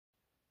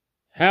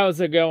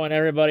How's it going,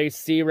 everybody?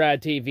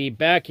 C-RadTV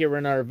back here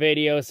in our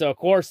video. So, of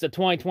course, the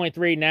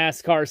 2023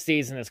 NASCAR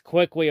season is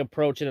quickly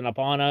approaching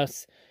upon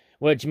us,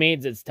 which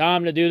means it's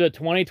time to do the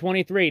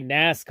 2023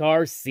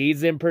 NASCAR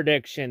season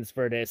predictions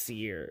for this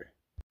year.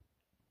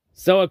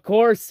 So, of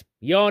course,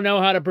 you all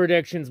know how the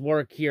predictions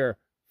work here.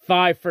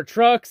 5 for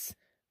trucks,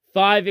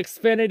 5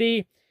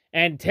 Xfinity,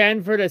 and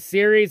 10 for the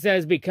series that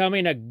is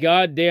becoming a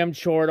goddamn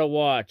chore to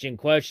watch and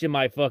question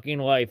my fucking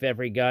life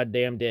every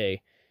goddamn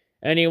day.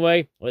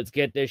 Anyway, let's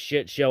get this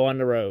shit show on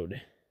the road.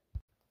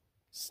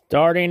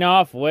 Starting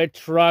off with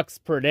trucks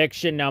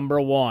prediction number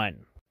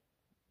 1.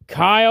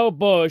 Kyle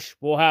Busch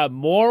will have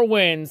more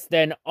wins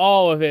than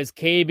all of his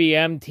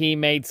KBM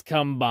teammates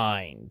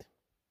combined.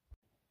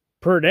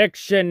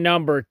 Prediction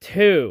number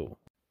 2.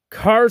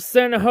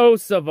 Carson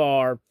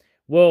Hocevar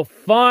will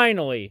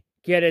finally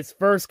get his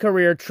first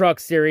career Truck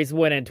Series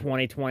win in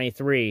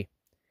 2023.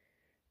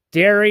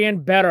 Darian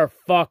better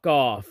fuck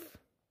off.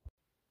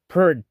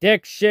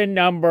 Prediction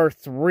number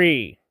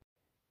 3.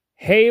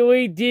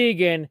 Hailie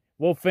Deegan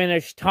will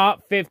finish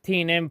top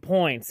 15 in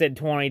points in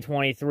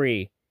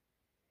 2023.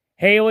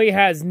 Hailie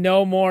has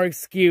no more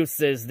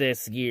excuses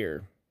this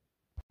year.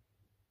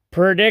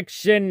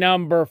 Prediction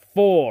number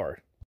 4.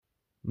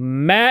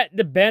 Matt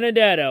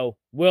DiBenedetto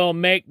will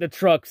make the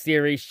Truck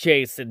Series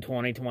chase in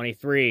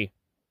 2023.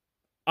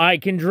 I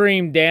can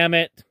dream, damn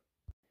it.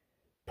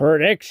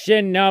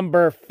 Prediction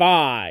number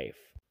 5.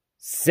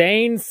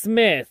 Zane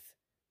Smith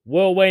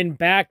will win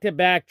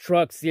back-to-back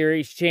Truck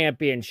Series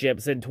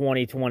championships in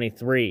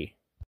 2023.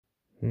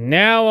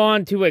 Now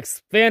on to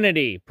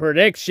Xfinity.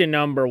 Prediction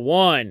number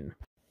 1.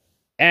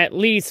 At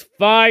least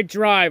 5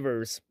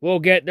 drivers will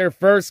get their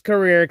first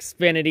career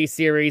Xfinity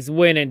Series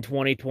win in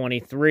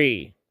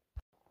 2023.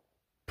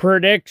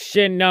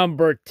 Prediction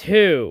number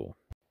 2.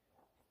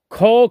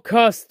 Cole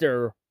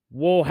Custer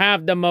will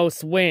have the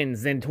most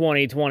wins in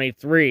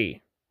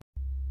 2023.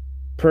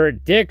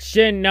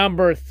 Prediction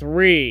number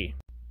 3.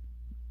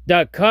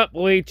 The Cup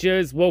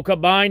Leeches will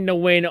combine to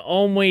win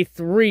only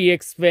 3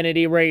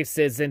 Xfinity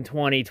races in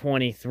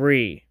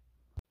 2023.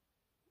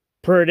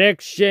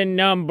 Prediction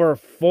number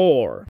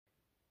 4.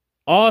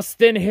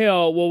 Austin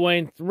Hill will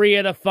win 3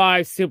 of the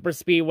 5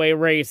 Superspeedway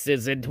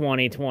races in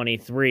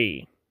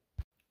 2023.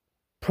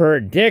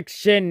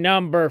 Prediction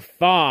number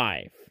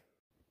 5.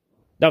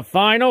 The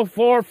final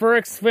 4 for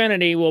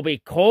Xfinity will be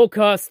Cole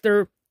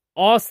Custer,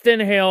 Austin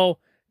Hill,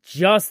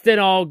 Justin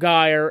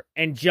Allgaier,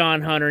 and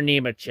John Hunter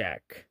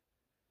Nemechek.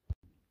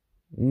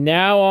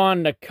 Now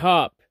on to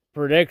Cup.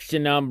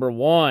 Prediction number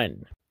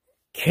 1.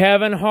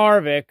 Kevin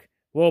Harvick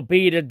will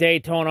be the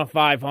Daytona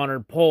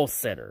 500 pole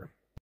sitter.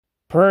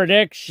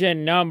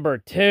 Prediction number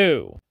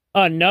 2.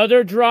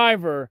 Another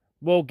driver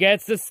will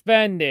get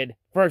suspended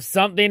for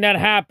something that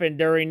happened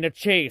during the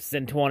chase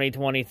in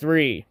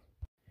 2023.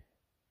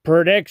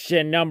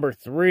 Prediction number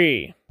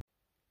 3.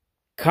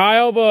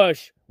 Kyle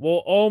Busch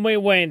will only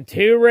win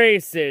 2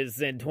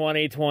 races in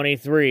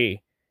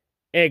 2023.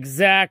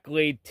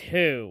 Exactly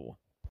 2.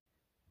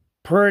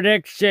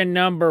 Prediction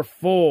number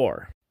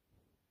 4.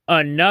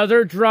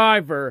 Another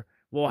driver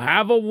will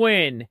have a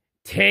win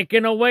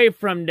taken away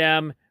from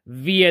them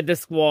via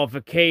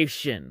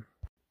disqualification.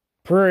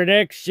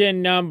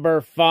 Prediction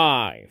number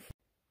 5.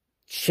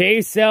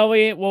 Chase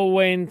Elliott will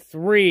win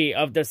 3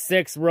 of the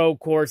 6 road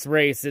course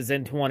races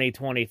in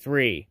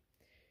 2023.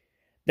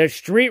 The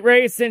street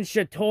race in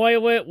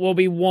Chatoilet will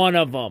be one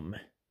of them.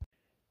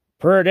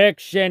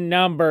 Prediction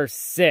number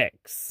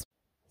 6.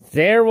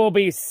 There will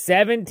be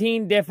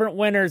 17 different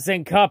winners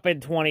in Cup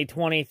in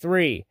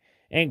 2023,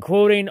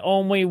 including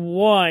only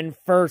 1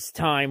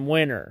 first-time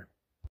winner.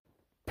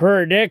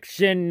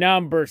 Prediction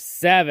number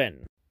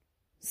 7.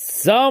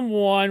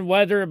 Someone,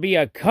 whether it be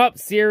a Cup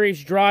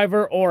Series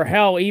driver or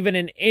hell, even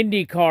an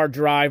IndyCar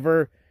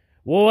driver,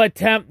 will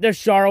attempt the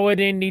Charlotte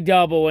Indy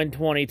Double in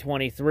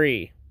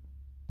 2023.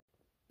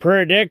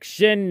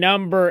 Prediction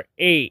number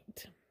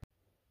 8.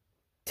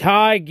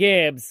 Ty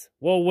Gibbs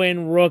will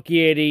win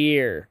Rookie of the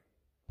Year.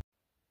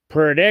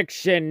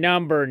 Prediction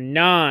number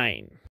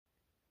 9.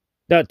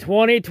 The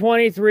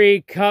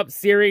 2023 Cup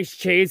Series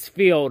chase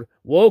field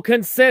will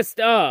consist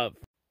of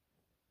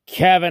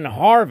Kevin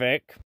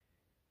Harvick,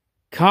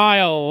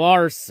 Kyle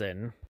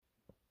Larson,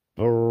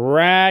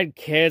 Brad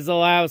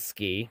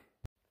Keselowski,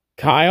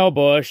 Kyle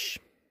Busch,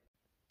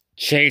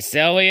 Chase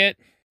Elliott,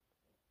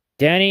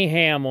 Denny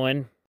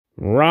Hamlin,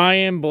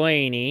 Ryan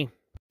Blaney,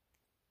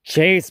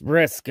 Chase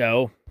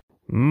Briscoe,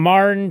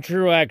 Martin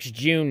Truex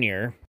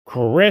Jr.,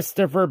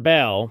 Christopher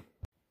Bell,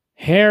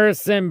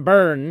 Harrison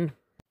Burton,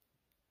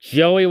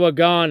 Joey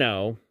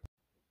Logano,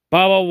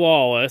 Bubba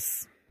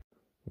Wallace,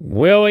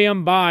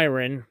 William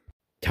Byron,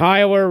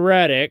 Tyler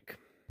Reddick,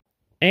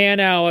 and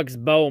Alex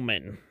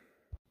Bowman.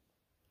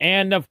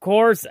 And of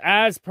course,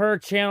 as per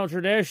channel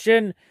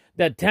tradition,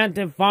 the 10th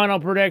and final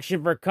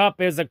prediction for Cup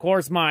is, of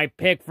course, my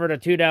pick for the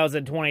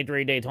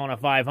 2023 Daytona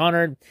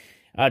 500.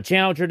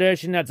 Channel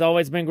tradition that's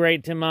always been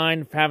great to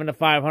mine, having the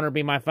 500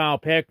 be my final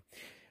pick.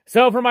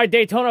 So for my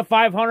Daytona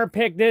 500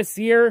 pick this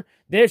year,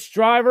 this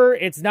driver,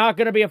 it's not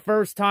going to be a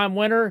first-time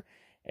winner.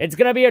 It's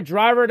going to be a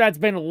driver that's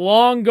been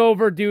long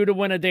overdue to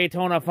win a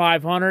Daytona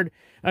 500.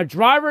 A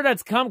driver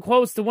that's come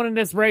close to winning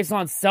this race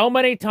on so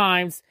many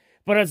times,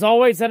 but has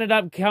always ended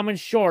up coming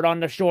short on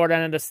the short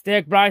end of the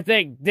stick. But I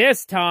think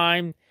this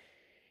time,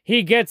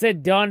 he gets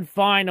it done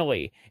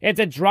finally. It's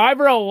a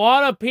driver a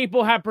lot of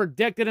people have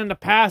predicted in the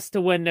past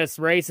to win this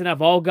race and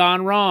have all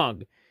gone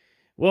wrong.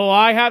 Will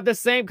I have the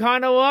same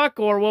kind of luck,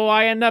 or will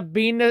I end up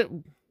being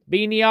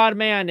the odd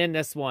man in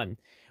this one?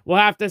 We'll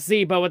have to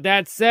see. But with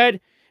that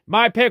said,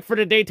 my pick for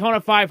the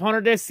Daytona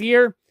 500 this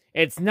year,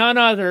 it's none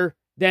other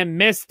than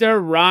Mr.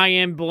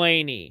 Ryan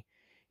Blaney.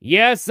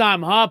 Yes,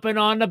 I'm hopping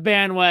on the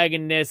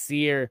bandwagon this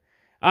year.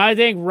 I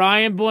think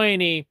Ryan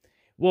Blaney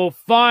will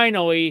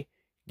finally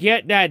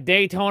get that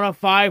Daytona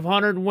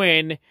 500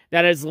 win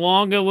that has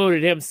long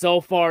eluded him so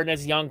far in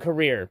his young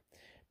career.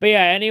 But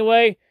yeah,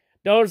 anyway,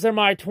 those are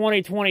my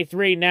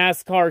 2023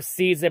 NASCAR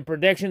season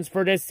predictions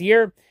for this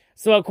year.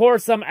 So, of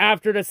course,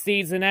 after the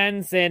season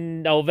ends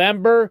in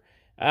November,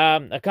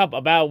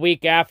 about a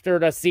week after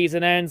the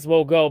season ends,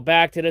 we'll go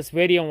back to this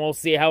video and we'll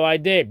see how I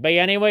did. But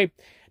anyway,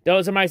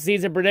 those are my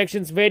season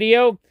predictions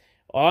video.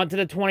 On to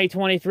the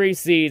 2023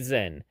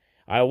 season.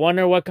 I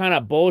wonder what kind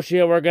of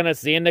bullshit we're going to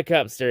see in the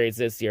Cup Series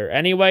this year.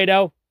 Anyway,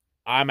 though,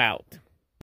 I'm out.